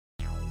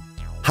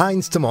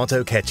Heinz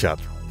tomato ketchup.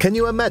 Can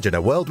you imagine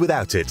a world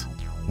without it?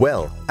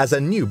 Well, as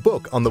a new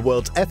book on the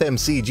world's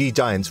FMCG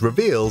giants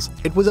reveals,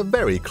 it was a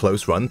very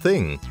close-run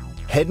thing.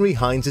 Henry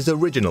Heinz's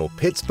original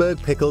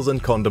Pittsburgh pickles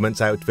and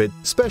condiments outfit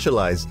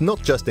specialized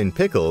not just in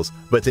pickles,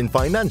 but in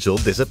financial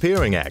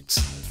disappearing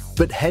acts.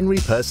 But Henry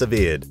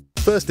persevered,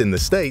 first in the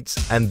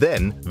States and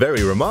then,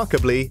 very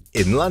remarkably,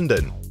 in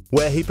London,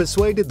 where he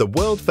persuaded the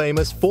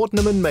world-famous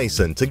Fortnum &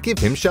 Mason to give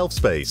him shelf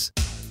space.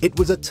 It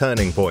was a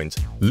turning point,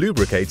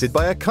 lubricated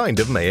by a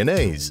kind of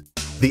mayonnaise.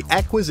 The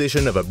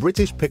acquisition of a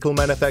British pickle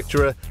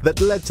manufacturer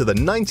that led to the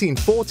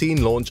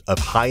 1914 launch of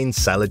Heinz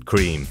salad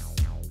cream.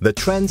 The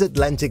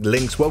transatlantic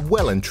links were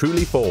well and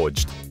truly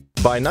forged.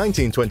 By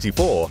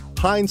 1924,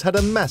 Heinz had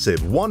a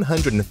massive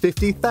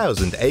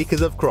 150,000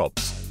 acres of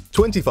crops,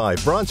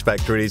 25 branch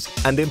factories,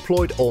 and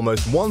employed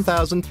almost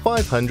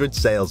 1,500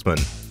 salesmen.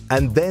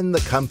 And then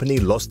the company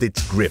lost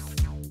its grip.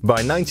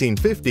 By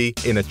 1950,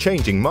 in a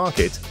changing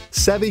market,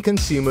 savvy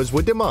consumers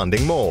were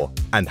demanding more,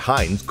 and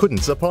Heinz couldn't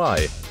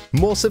supply.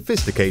 More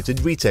sophisticated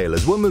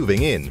retailers were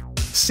moving in,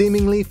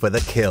 seemingly for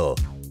the kill.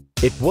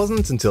 It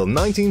wasn't until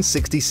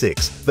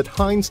 1966 that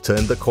Heinz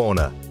turned the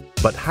corner.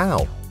 But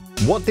how?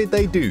 What did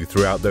they do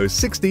throughout those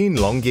 16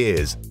 long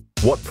years?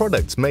 What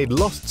products made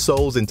lost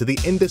souls into the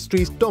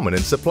industry's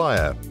dominant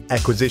supplier?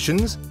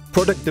 Acquisitions?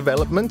 Product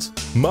development?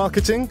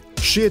 Marketing?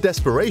 Sheer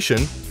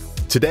desperation?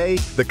 Today,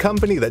 the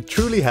company that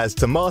truly has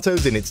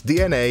tomatoes in its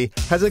DNA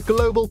has a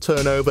global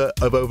turnover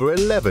of over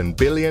 $11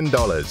 billion.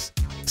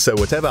 So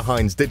whatever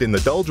Heinz did in the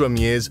doldrum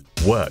years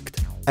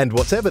worked. And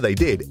whatever they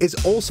did is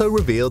also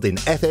revealed in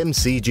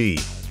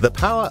FMCG, the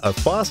power of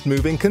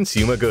fast-moving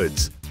consumer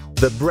goods.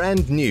 The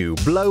brand new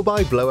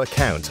blow-by-blow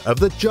account of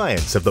the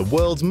giants of the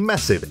world's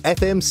massive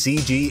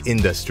FMCG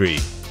industry.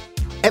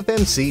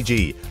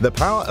 FMCG, the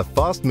power of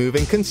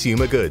fast-moving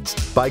consumer goods,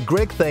 by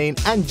Greg Thane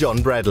and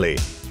John Bradley.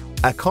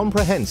 A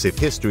comprehensive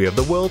history of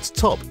the world's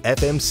top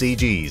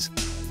FMCGs.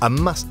 A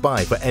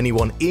must-buy for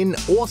anyone in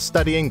or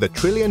studying the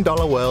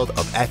trillion-dollar world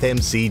of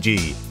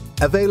FMCG.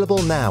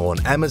 Available now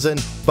on Amazon,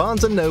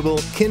 Barnes & Noble,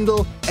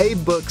 Kindle,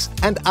 Abe Books,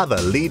 and other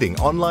leading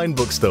online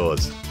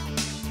bookstores.